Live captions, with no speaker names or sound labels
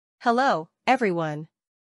Hello, everyone.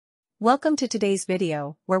 Welcome to today's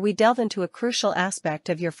video, where we delve into a crucial aspect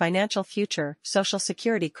of your financial future, Social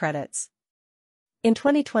Security credits. In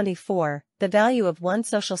 2024, the value of one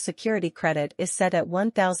Social Security credit is set at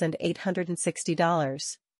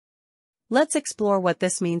 $1,860. Let's explore what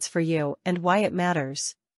this means for you and why it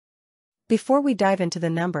matters. Before we dive into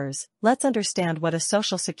the numbers, let's understand what a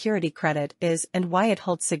Social Security credit is and why it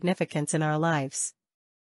holds significance in our lives.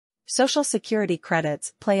 Social Security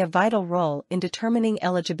credits play a vital role in determining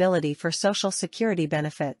eligibility for Social Security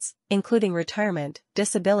benefits, including retirement,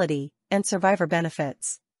 disability, and survivor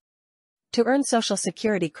benefits. To earn Social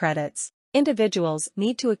Security credits, individuals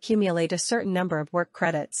need to accumulate a certain number of work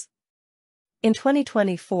credits. In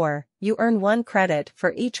 2024, you earn one credit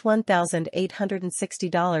for each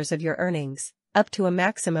 $1,860 of your earnings, up to a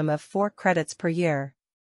maximum of 4 credits per year.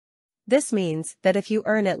 This means that if you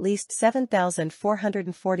earn at least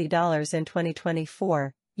 $7,440 in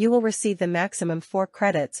 2024, you will receive the maximum 4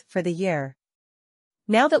 credits for the year.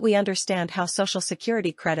 Now that we understand how Social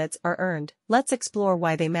Security credits are earned, let's explore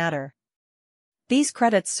why they matter. These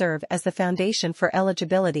credits serve as the foundation for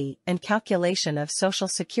eligibility and calculation of Social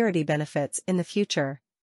Security benefits in the future.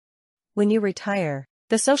 When you retire,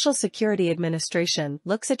 the Social Security Administration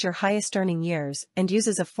looks at your highest earning years and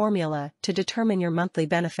uses a formula to determine your monthly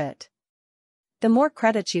benefit. The more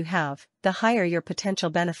credits you have, the higher your potential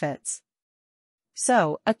benefits.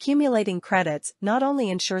 So, accumulating credits not only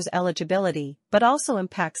ensures eligibility but also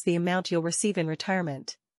impacts the amount you'll receive in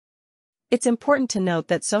retirement. It's important to note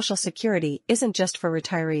that Social Security isn't just for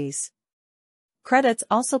retirees. Credits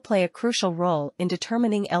also play a crucial role in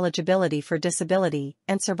determining eligibility for disability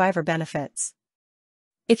and survivor benefits.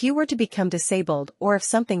 If you were to become disabled or if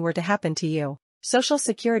something were to happen to you, Social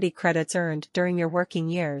Security credits earned during your working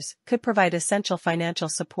years could provide essential financial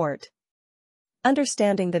support.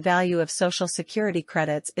 Understanding the value of Social Security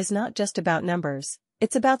credits is not just about numbers,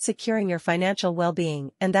 it's about securing your financial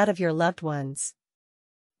well-being and that of your loved ones.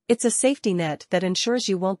 It's a safety net that ensures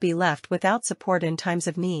you won't be left without support in times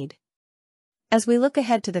of need. As we look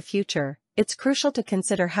ahead to the future, it's crucial to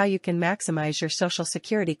consider how you can maximize your Social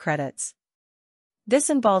Security credits.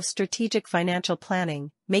 This involves strategic financial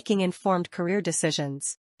planning, making informed career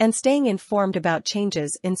decisions, and staying informed about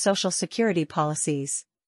changes in Social Security policies.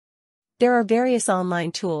 There are various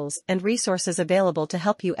online tools and resources available to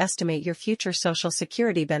help you estimate your future Social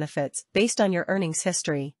Security benefits based on your earnings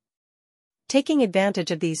history. Taking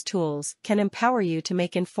advantage of these tools can empower you to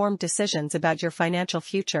make informed decisions about your financial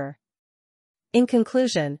future. In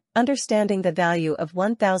conclusion, understanding the value of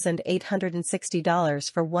 $1,860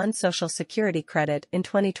 for one Social Security credit in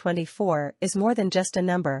 2024 is more than just a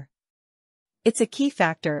number. It's a key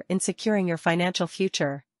factor in securing your financial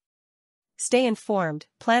future. Stay informed,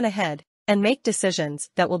 plan ahead, and make decisions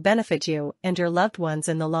that will benefit you and your loved ones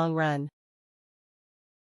in the long run.